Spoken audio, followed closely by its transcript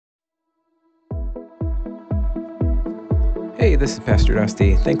Hey, this is Pastor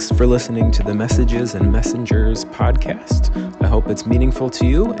Dusty. Thanks for listening to the Messages and Messengers podcast. I hope it's meaningful to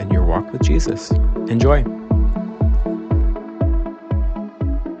you and your walk with Jesus. Enjoy.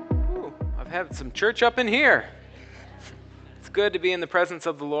 Ooh, I've had some church up in here. It's good to be in the presence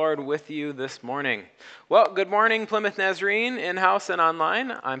of the Lord with you this morning. Well, good morning, Plymouth Nazarene, in-house and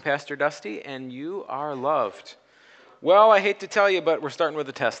online. I'm Pastor Dusty, and you are loved. Well, I hate to tell you, but we're starting with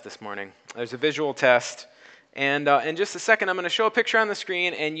a test this morning. There's a visual test. And in just a second, I'm going to show a picture on the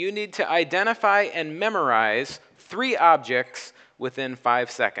screen, and you need to identify and memorize 3 objects within 5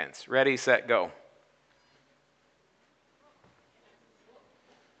 seconds. Ready, set, go.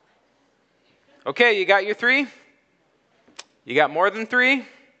 Okay, you got your 3? You got more than 3?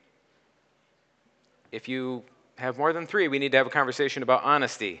 If you have more than 3, we need to have a conversation about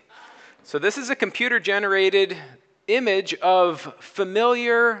honesty. So this is a computer-generated image of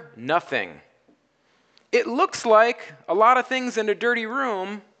familiar nothing. It looks like a lot of things in a dirty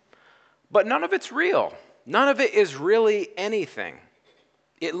room, but none of it's real. None of it is really anything.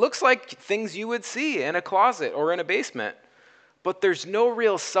 It looks like things you would see in a closet or in a basement, but there's no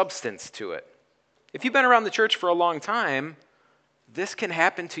real substance to it. If you've been around the church for a long time, this can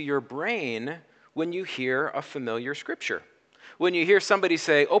happen to your brain when you hear a familiar scripture. When you hear somebody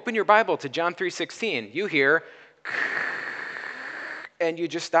say, open your Bible to John 3:16, you hear, and you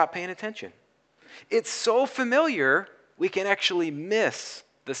just stop paying attention. It's so familiar, we can actually miss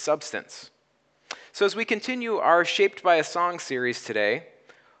the substance. So as we continue our Shaped by a Song series today,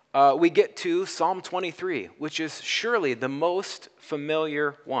 we get to Psalm 23, which is surely the most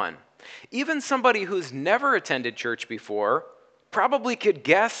familiar one. Even somebody who's never attended church before probably could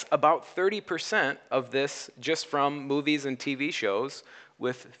guess about 30% of this just from movies and TV shows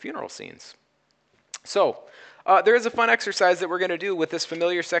with funeral scenes. So, there is a fun exercise that we're going to do with this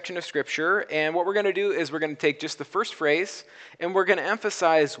familiar section of Scripture, and what we're going to do is we're going to take just the first phrase, and we're going to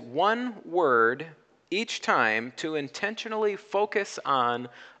emphasize one word each time to intentionally focus on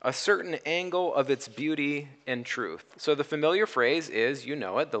a certain angle of its beauty and truth. So the familiar phrase is, you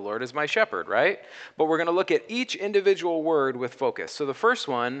know it, the Lord is my shepherd, right? But we're going to look at each individual word with focus. So the first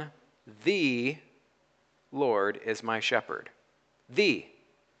one, the Lord is my shepherd. The.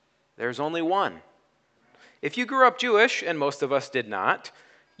 There's only one. If you grew up Jewish, and most of us did not,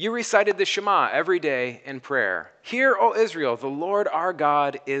 you recited the Shema every day in prayer. Hear, O Israel, the Lord our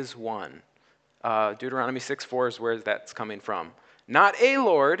God is one. Deuteronomy 6:4 is where that's coming from. Not a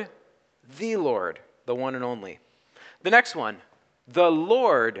Lord, the one and only. The next one, the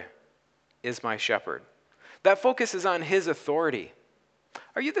Lord is my shepherd. That focuses on his authority.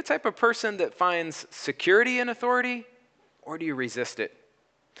 Are you the type of person that finds security in authority, or do you resist it?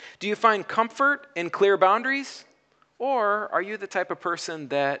 Do you find comfort in clear boundaries, or are you the type of person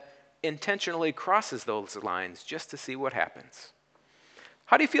that intentionally crosses those lines just to see what happens?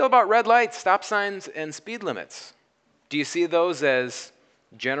 How do you feel about red lights, stop signs, and speed limits? Do you see those as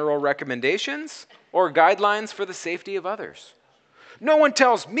general recommendations or guidelines for the safety of others? No one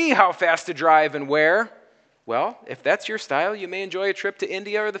tells me how fast to drive and where. Well, if that's your style, you may enjoy a trip to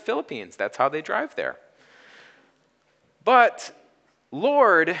India or the Philippines. That's how they drive there. But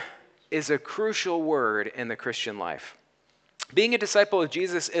Lord is a crucial word in the Christian life. Being a disciple of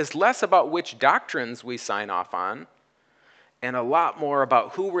Jesus is less about which doctrines we sign off on and a lot more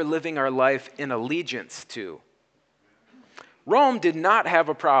about who we're living our life in allegiance to. Rome did not have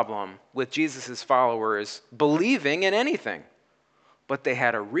a problem with Jesus' followers believing in anything, but they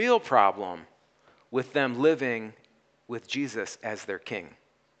had a real problem with them living with Jesus as their king.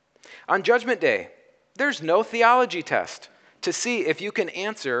 On Judgment Day, there's no theology test to see if you can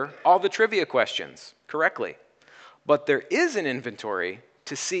answer all the trivia questions correctly. But there is an inventory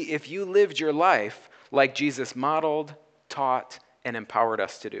to see if you lived your life like Jesus modeled, taught, and empowered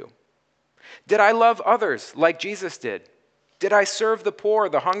us to do. Did I love others like Jesus did? Did I serve the poor,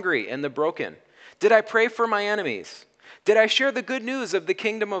 the hungry, and the broken? Did I pray for my enemies? Did I share the good news of the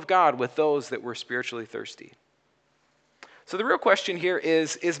kingdom of God with those that were spiritually thirsty? So the real question here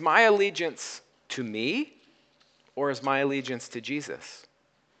is my allegiance to me, or is my allegiance to Jesus?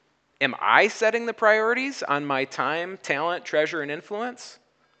 Am I setting the priorities on my time, talent, treasure, and influence?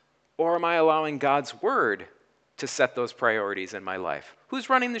 Or am I allowing God's word to set those priorities in my life? Who's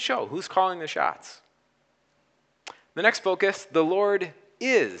running the show? Who's calling the shots? The next focus, the Lord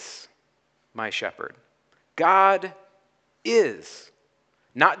is my shepherd. God is.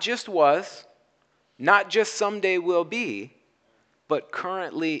 Not just was, not just someday will be, but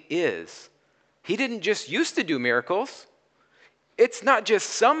currently is. He didn't just used to do miracles. It's not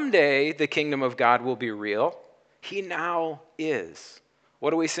just someday the kingdom of God will be real. He now is. What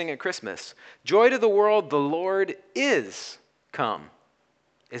do we sing at Christmas? Joy to the world, the Lord is come.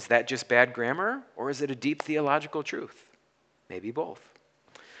 Is that just bad grammar, or is it a deep theological truth? Maybe both.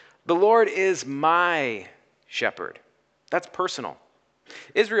 The Lord is my shepherd. That's personal.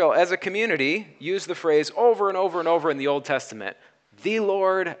 Israel, as a community, used the phrase over and over and over in the Old Testament, the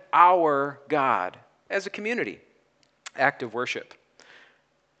Lord our God, as a community. Act of worship.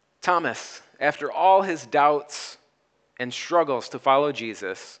 Thomas, after all his doubts and struggles to follow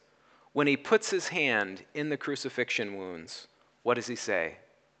Jesus, when he puts his hand in the crucifixion wounds, what does he say?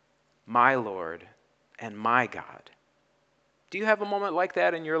 My Lord and my God. Do you have a moment like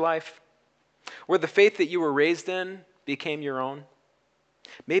that in your life? Where the faith that you were raised in became your own?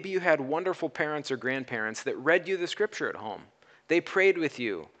 Maybe you had wonderful parents or grandparents that read you the scripture at home. They prayed with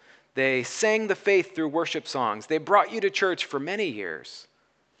you. They sang the faith through worship songs. They brought you to church for many years.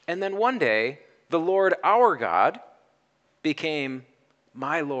 And then one day, the Lord our God became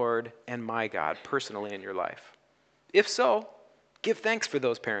my Lord and my God personally in your life. If so, give thanks for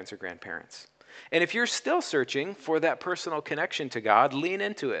those parents or grandparents. And if you're still searching for that personal connection to God, lean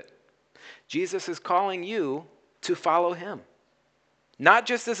into it. Jesus is calling you to follow him. Not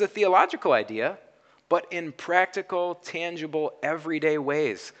just as a theological idea, but in practical, tangible, everyday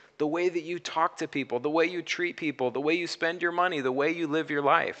ways. The way that you talk to people, the way you treat people, the way you spend your money, the way you live your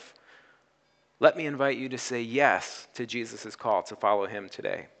life. Let me invite you to say yes to Jesus' call to follow him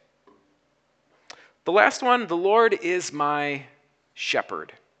today. The last one, the Lord is my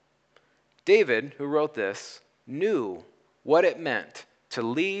shepherd. David, who wrote this, knew what it meant to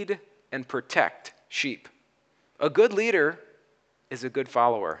lead and protect sheep. A good leader is a good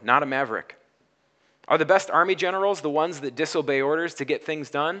follower, not a maverick. Are the best army generals the ones that disobey orders to get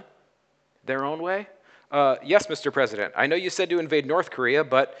things done their own way? Yes, Mr. President. I know you said to invade North Korea,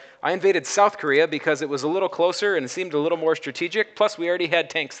 but I invaded South Korea because it was a little closer and it seemed a little more strategic, plus we already had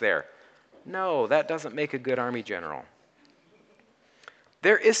tanks there. No, that doesn't make a good army general.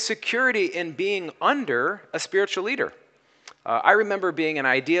 There is security in being under a spiritual leader. I remember being an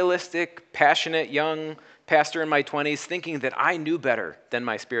idealistic, passionate young pastor in my 20s thinking that I knew better than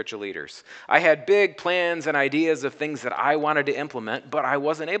my spiritual leaders. I had big plans and ideas of things that I wanted to implement, but I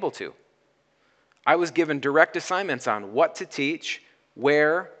wasn't able to. I was given direct assignments on what to teach,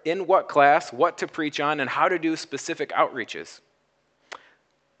 where, in what class, what to preach on, and how to do specific outreaches.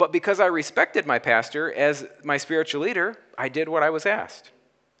 But because I respected my pastor as my spiritual leader, I did what I was asked.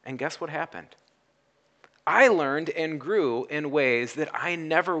 And guess what happened? I learned and grew in ways that I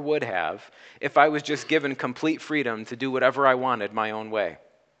never would have if I was just given complete freedom to do whatever I wanted my own way.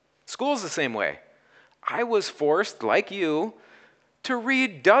 School's the same way. I was forced, like you, to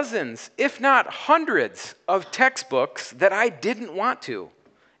read dozens, if not hundreds, of textbooks that I didn't want to,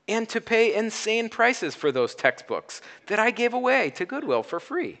 and to pay insane prices for those textbooks that I gave away to Goodwill for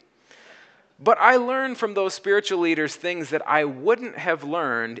free. But I learned from those spiritual leaders things that I wouldn't have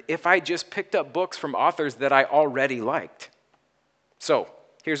learned if I just picked up books from authors that I already liked. So,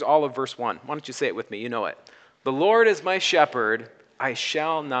 here's all of verse 1. Why don't you say it with me? You know it. The Lord is my shepherd, I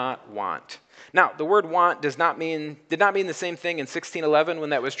shall not want. Now, the word want did not mean the same thing in 1611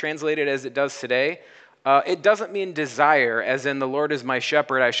 when that was translated as it does today. It doesn't mean desire, as in the Lord is my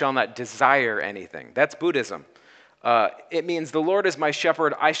shepherd, I shall not desire anything. That's Buddhism. It means the Lord is my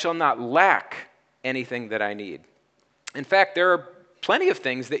shepherd, I shall not lack anything that I need. In fact, there are plenty of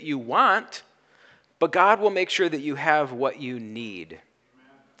things that you want, but God will make sure that you have what you need.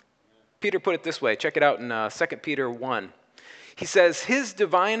 Peter put it this way. Check it out in 2 Peter 1. He says, his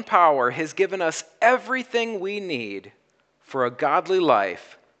divine power has given us everything we need for a godly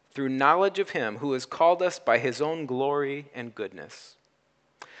life through knowledge of him who has called us by his own glory and goodness.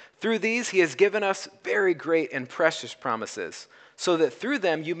 Through these he has given us very great and precious promises, so that through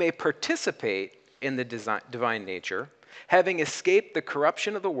them you may participate in the divine nature, having escaped the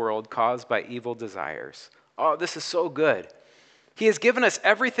corruption of the world caused by evil desires. Oh, this is so good. He has given us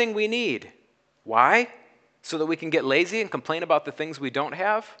everything we need. Why? So that we can get lazy and complain about the things we don't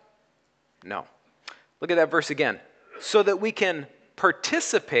have? No. Look at that verse again. So that we can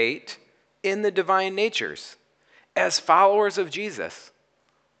participate in the divine natures. As followers of Jesus,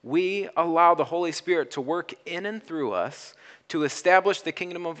 we allow the Holy Spirit to work in and through us to establish the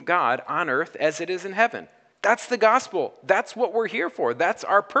kingdom of God on earth as it is in heaven. That's the gospel. That's what we're here for. That's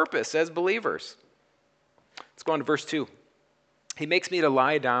our purpose as believers. Let's go on to verse 2. He makes me to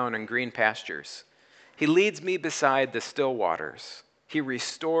lie down in green pastures. He leads me beside the still waters. He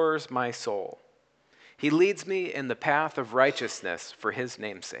restores my soul. He leads me in the path of righteousness for his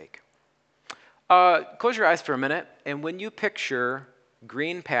name's sake. Close your eyes for a minute, and when you picture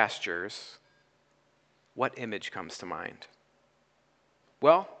green pastures, what image comes to mind?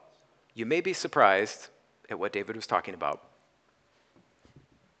 Well, you may be surprised at what David was talking about.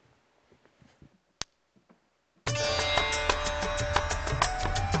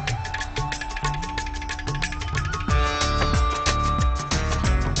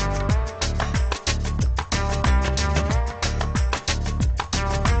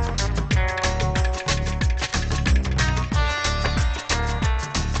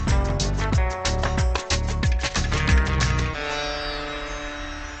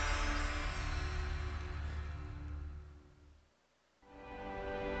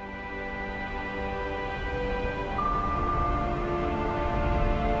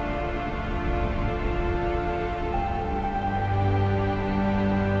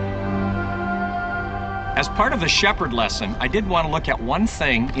 As part of the shepherd lesson, I did want to look at one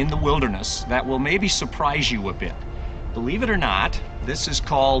thing in the wilderness that will maybe surprise you a bit. Believe it or not, this is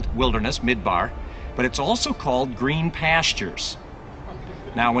called wilderness, midbar, but it's also called green pastures.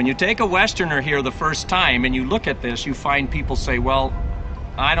 Now, when you take a Westerner here the first time and you look at this, you find people say, well,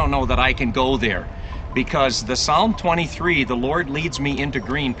 I don't know that I can go there, because the Psalm 23, the Lord leads me into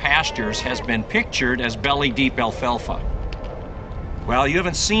green pastures, has been pictured as belly-deep alfalfa. Well, you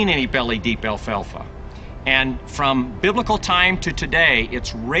haven't seen any belly-deep alfalfa. And from biblical time to today,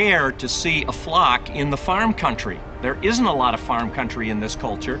 it's rare to see a flock in the farm country. There isn't a lot of farm country in this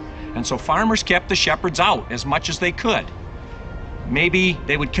culture, and so farmers kept the shepherds out as much as they could. Maybe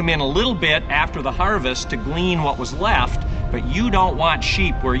they would come in a little bit after the harvest to glean what was left, but you don't want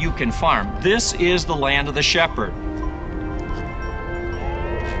sheep where you can farm. This is the land of the shepherd.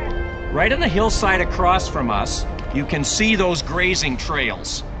 Right on the hillside across from us, you can see those grazing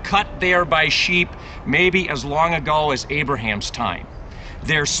trails, cut there by sheep maybe as long ago as Abraham's time.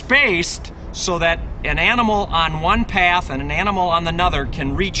 They're spaced so that an animal on one path and an animal on another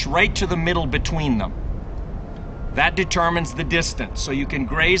can reach right to the middle between them. That determines the distance, so you can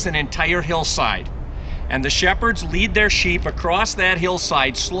graze an entire hillside. And the shepherds lead their sheep across that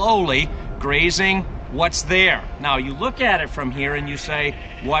hillside slowly, grazing what's there. Now, you look at it from here and you say,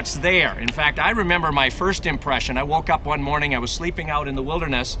 what's there? In fact, I remember my first impression. I woke up one morning, I was sleeping out in the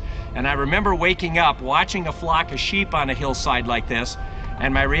wilderness, and I remember waking up, watching a flock of sheep on a hillside like this,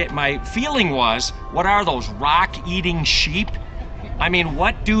 and my feeling was, what are those, rock-eating sheep? I mean,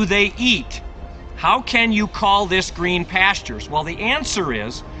 what do they eat? How can you call this green pastures? Well, the answer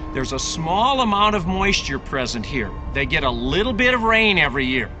is there's a small amount of moisture present here. They get a little bit of rain every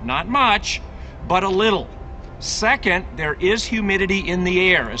year. Not much, but a little. Second, there is humidity in the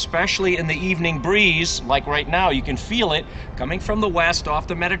air, especially in the evening breeze. Like right now, you can feel it coming from the west off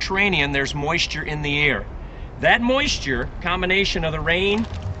the Mediterranean. There's moisture in the air. That moisture, combination of the rain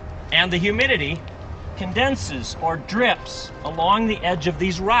and the humidity, condenses or drips along the edge of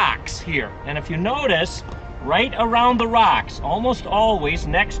these rocks here. And if you notice, right around the rocks, almost always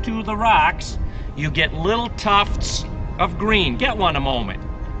next to the rocks, you get little tufts of green. Get one a moment.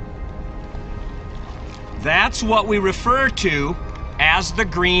 That's what we refer to as the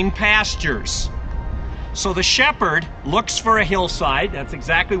green pastures. So the shepherd looks for a hillside. That's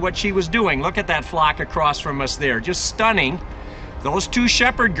exactly what she was doing. Look at that flock across from us there. Just stunning. Those two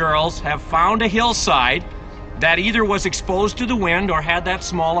shepherd girls have found a hillside that either was exposed to the wind or had that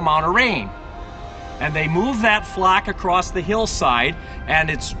small amount of rain. And they move that flock across the hillside,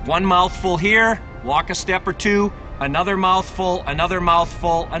 and it's one mouthful here, walk a step or two, another mouthful, another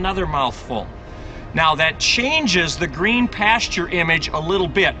mouthful, another mouthful. Now that changes the green pasture image a little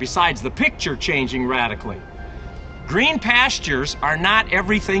bit, besides the picture changing radically. Green pastures are not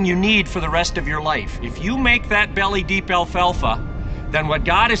everything you need for the rest of your life. If you make that belly-deep alfalfa, then what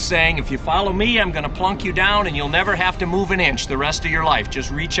God is saying, if you follow me, I'm going to plunk you down and you'll never have to move an inch the rest of your life.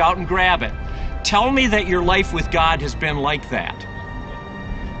 Just reach out and grab it. Tell me that your life with God has been like that.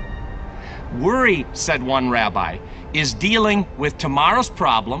 Worry, said one rabbi, is dealing with tomorrow's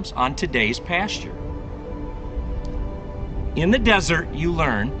problems on today's pasture. In the desert, you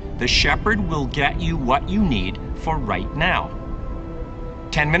learn the shepherd will get you what you need for right now.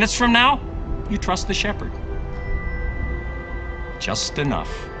 10 minutes from now, you trust the shepherd. Just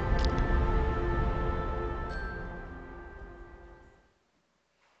enough.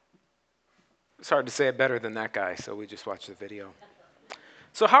 It's hard to say it better than that guy, so we just watched the video.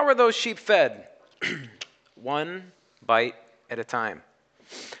 So how were those sheep fed? One bite at a time.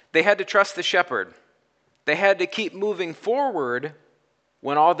 They had to trust the shepherd. They had to keep moving forward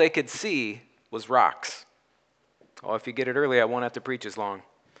when all they could see was rocks. Oh, if you get it early, I won't have to preach as long.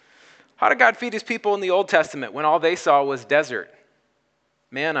 How did God feed his people in the Old Testament when all they saw was desert?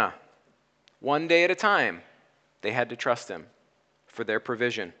 Manna. One day at a time, they had to trust him for their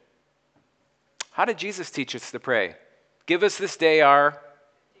provision. How did Jesus teach us to pray? Give us this day our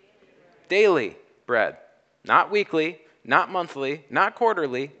daily bread. Not weekly, not monthly, not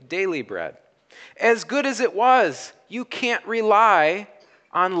quarterly, daily bread. As good as it was, you can't rely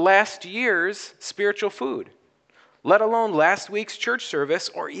on last year's spiritual food, let alone last week's church service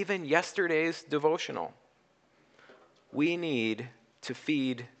or even yesterday's devotional. We need to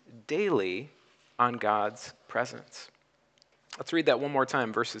feed daily on God's presence. Let's read that one more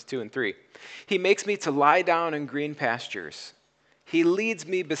time, verses 2 and 3. He makes me to lie down in green pastures. He leads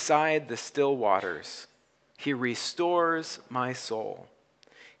me beside the still waters. He restores my soul.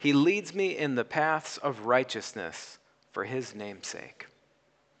 He leads me in the paths of righteousness for his name's sake.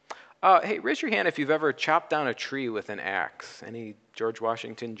 Hey, raise your hand if you've ever chopped down a tree with an axe. Any George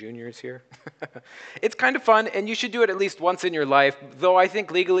Washington Juniors here? It's kind of fun, and you should do it at least once in your life, though I think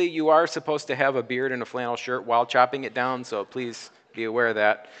legally you are supposed to have a beard and a flannel shirt while chopping it down, so please be aware of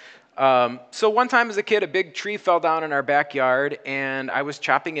that. So one time as a kid, a big tree fell down in our backyard, and I was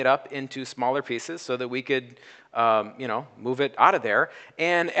chopping it up into smaller pieces so that we could, move it out of there.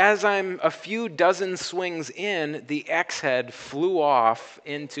 And as I'm a few dozen swings in, the axe head flew off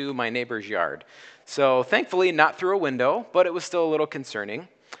into my neighbor's yard. So thankfully, not through a window, but it was still a little concerning.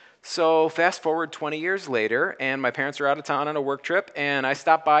 So fast forward 20 years later, and my parents are out of town on a work trip, and I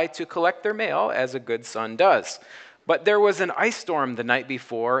stopped by to collect their mail, as a good son does. But there was an ice storm the night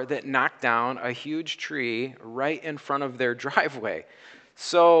before that knocked down a huge tree right in front of their driveway.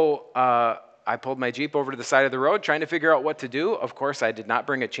 So I pulled my Jeep over to the side of the road trying to figure out what to do. Of course, I did not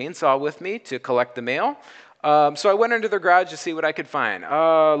bring a chainsaw with me to collect the mail. So I went into their garage to see what I could find.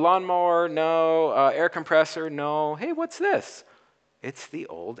 Lawnmower, no. Air compressor, no. Hey, what's this? It's the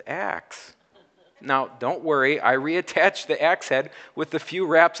old axe. Now, don't worry, I reattached the axe head with a few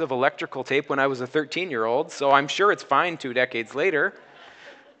wraps of electrical tape when I was a 13-year-old, so I'm sure it's fine 2 decades later.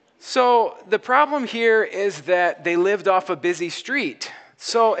 So the problem here is that they lived off a busy street.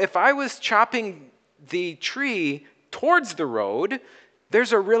 So if I was chopping the tree towards the road,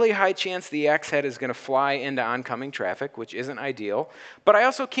 there's a really high chance the axe head is going to fly into oncoming traffic, which isn't ideal. But I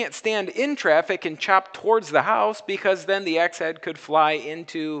also can't stand in traffic and chop towards the house because then the axe head could fly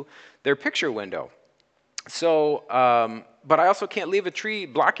into their picture window. So, but I also can't leave a tree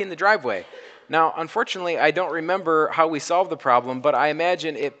blocking the driveway. Now, unfortunately, I don't remember how we solved the problem, but I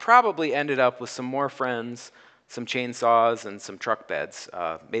imagine it probably ended up with some more friends, some chainsaws, and some truck beds,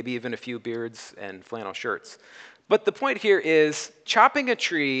 maybe even a few beards and flannel shirts. But the point here is chopping a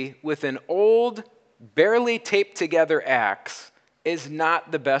tree with an old, barely taped together axe is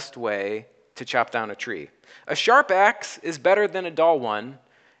not the best way to chop down a tree. A sharp axe is better than a dull one,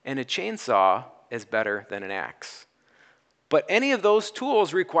 and a chainsaw is better than an axe. But any of those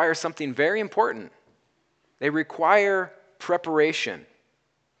tools require something very important. They require preparation.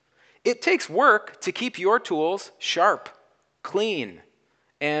 It takes work to keep your tools sharp, clean,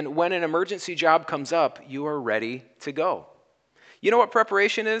 and when an emergency job comes up, you are ready to go. You know what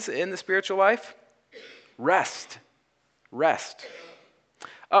preparation is in the spiritual life? Rest. Rest.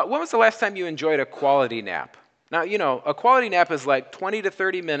 When was the last time you enjoyed a quality nap? Now, a quality nap is like 20 to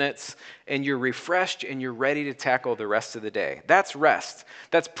 30 minutes, and you're refreshed and you're ready to tackle the rest of the day. That's rest.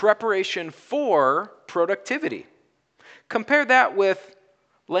 That's preparation for productivity. Compare that with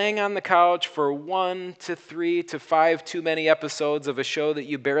laying on the couch for 1 to 3 to 5 too many episodes of a show that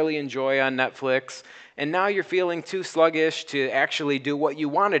you barely enjoy on Netflix, and now you're feeling too sluggish to actually do what you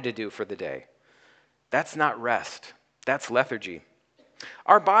wanted to do for the day. That's not rest. That's lethargy.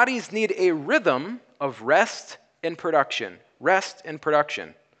 Our bodies need a rhythm of rest and production. Rest and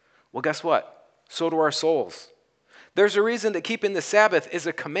production. Well, guess what? So do our souls. There's a reason that keeping the Sabbath is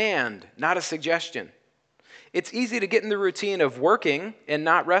a command, not a suggestion. It's easy to get in the routine of working and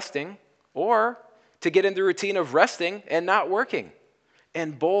not resting, or to get in the routine of resting and not working.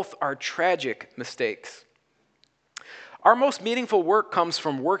 And both are tragic mistakes. Our most meaningful work comes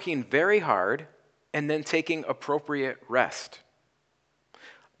from working very hard and then taking appropriate rest.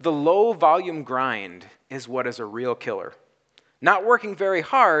 The low volume grind is what is a real killer. Not working very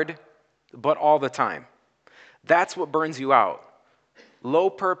hard, but all the time. That's what burns you out.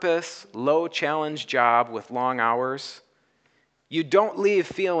 Low purpose, low challenge job with long hours. You don't leave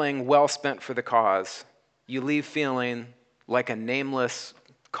feeling well spent for the cause. You leave feeling like a nameless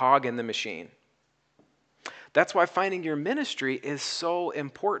cog in the machine. That's why finding your ministry is so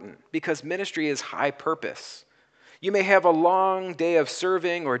important, because ministry is high purpose. You may have a long day of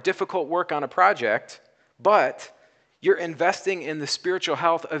serving or difficult work on a project, but you're investing in the spiritual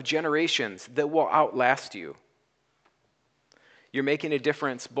health of generations that will outlast you. You're making a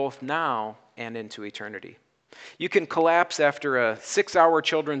difference both now and into eternity. You can collapse after a 6-hour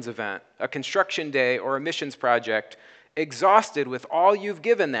children's event, a construction day, or a missions project, exhausted with all you've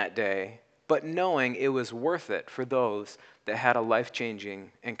given that day, but knowing it was worth it for those that had a life-changing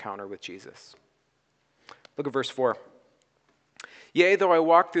encounter with Jesus. Look at verse 4. Yea, though I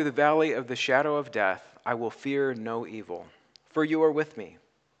walk through the valley of the shadow of death, I will fear no evil, for you are with me.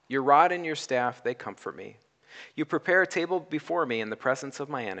 Your rod and your staff, they comfort me. You prepare a table before me in the presence of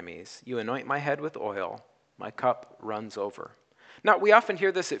my enemies. You anoint my head with oil. My cup runs over. Now, we often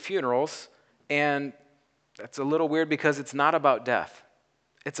hear this at funerals, and that's a little weird because it's not about death.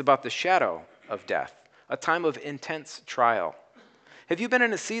 It's about the shadow of death, a time of intense trial. Have you been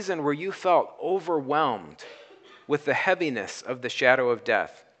in a season where you felt overwhelmed with the heaviness of the shadow of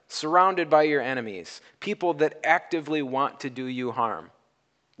death? surrounded by your enemies, people that actively want to do you harm?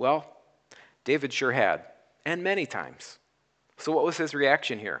 Well, David sure had, and many times. So what was his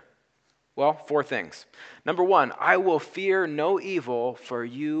reaction here? Well, 4 things. Number 1, I will fear no evil, for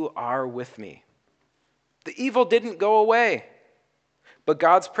you are with me. The evil didn't go away, but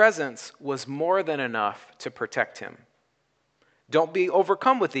God's presence was more than enough to protect him. Don't be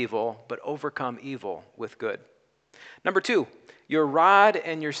overcome with evil, but overcome evil with good. Number 2, your rod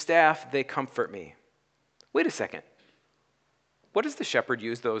and your staff, they comfort me. Wait a second. What does the shepherd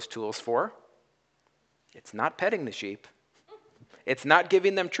use those tools for? It's not petting the sheep. It's not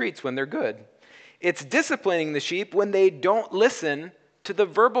giving them treats when they're good. It's disciplining the sheep when they don't listen to the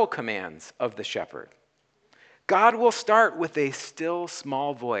verbal commands of the shepherd. God will start with a still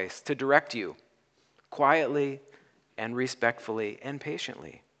small voice to direct you quietly and respectfully and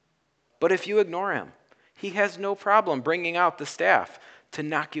patiently. But if you ignore him, he has no problem bringing out the staff to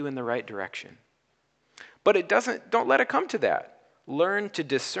knock you in the right direction. But don't let it come to that. Learn to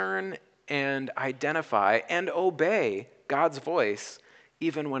discern and identify and obey God's voice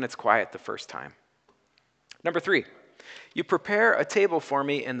even when it's quiet the first time. Number 3, you prepare a table for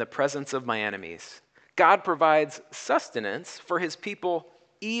me in the presence of my enemies. God provides sustenance for his people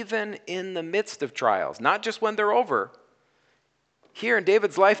even in the midst of trials, not just when they're over. Here in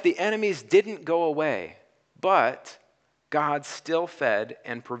David's life, the enemies didn't go away, but God still fed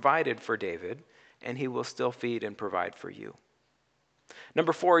and provided for David, and he will still feed and provide for you.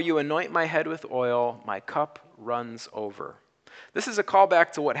 Number 4, you anoint my head with oil, my cup runs over. This is a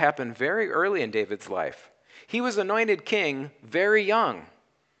callback to what happened very early in David's life. He was anointed king very young,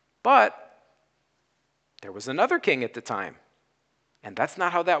 but there was another king at the time, and that's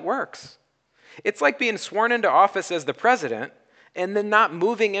not how that works. It's like being sworn into office as the president and then not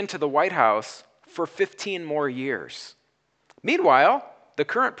moving into the White House for 15 more years. Meanwhile, the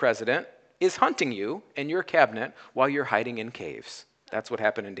current president is hunting you and your cabinet while you're hiding in caves. That's what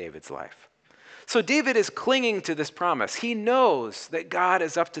happened in David's life. So David is clinging to this promise. He knows that God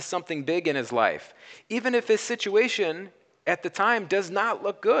is up to something big in his life, even if his situation at the time does not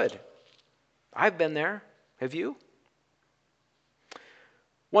look good. I've been there. Have you?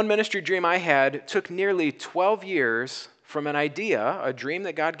 One ministry dream I had took nearly 12 years from an idea, a dream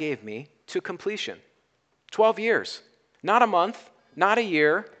that God gave me, to completion. 12 years. Not a month, not a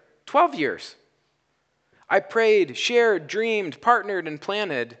year, 12 years. I prayed, shared, dreamed, partnered, and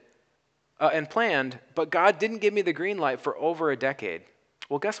planned, but God didn't give me the green light for over a decade.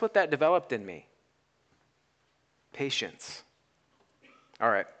 Well, guess what that developed in me? Patience. All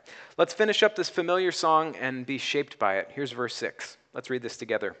right, let's finish up this familiar song and be shaped by it. Here's verse 6. Let's read this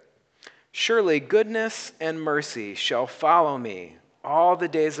together. Surely goodness and mercy shall follow me all the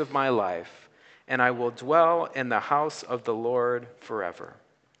days of my life, and I will dwell in the house of the Lord forever.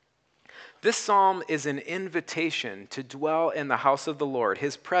 This psalm is an invitation to dwell in the house of the Lord,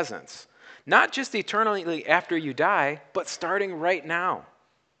 his presence, not just eternally after you die, but starting right now.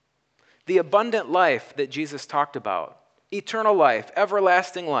 The abundant life that Jesus talked about, eternal life,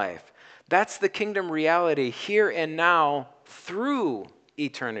 everlasting life, that's the kingdom reality here and now through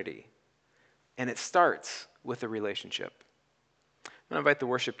eternity. And it starts with a relationship. I'm going to invite the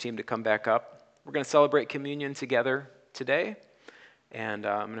worship team to come back up. We're going to celebrate communion together today. And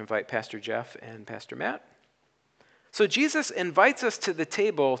I'm going to invite Pastor Jeff and Pastor Matt. So Jesus invites us to the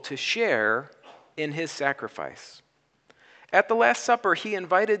table to share in his sacrifice. At the Last Supper, he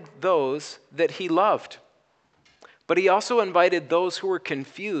invited those that he loved. But he also invited those who were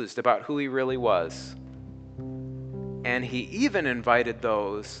confused about who he really was. And he even invited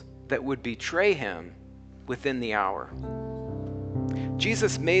those that would betray him within the hour.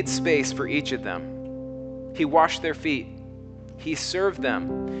 Jesus made space for each of them. He washed their feet. He served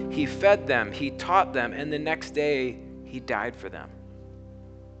them, he fed them, he taught them, and the next day, he died for them.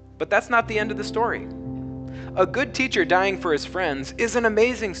 But that's not the end of the story. A good teacher dying for his friends is an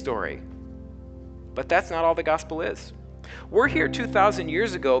amazing story. But that's not all the gospel is. We're here 2,000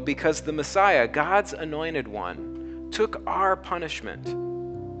 years ago because the Messiah, God's anointed one, took our punishment,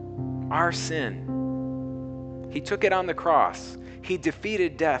 our sin. He took it on the cross. He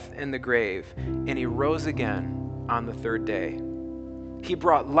defeated death in the grave, and he rose again on the third day. He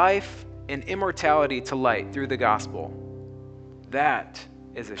brought life and immortality to light through the gospel. That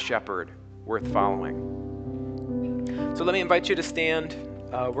is a shepherd worth following. So let me invite you to stand.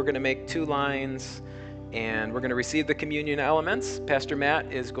 We're going to make 2 lines, and we're going to receive the communion elements. Pastor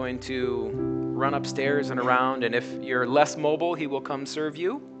Matt is going to run upstairs and around, and if you're less mobile, he will come serve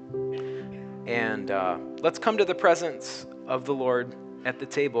you. And let's come to the presence of the Lord at the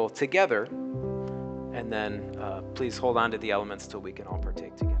table together. And then please hold on to the elements till we can all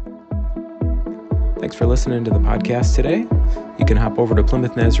partake together. Thanks for listening to the podcast today. You can hop over to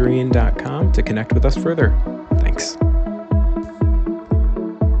PlymouthNazarene.com to connect with us further. Thanks.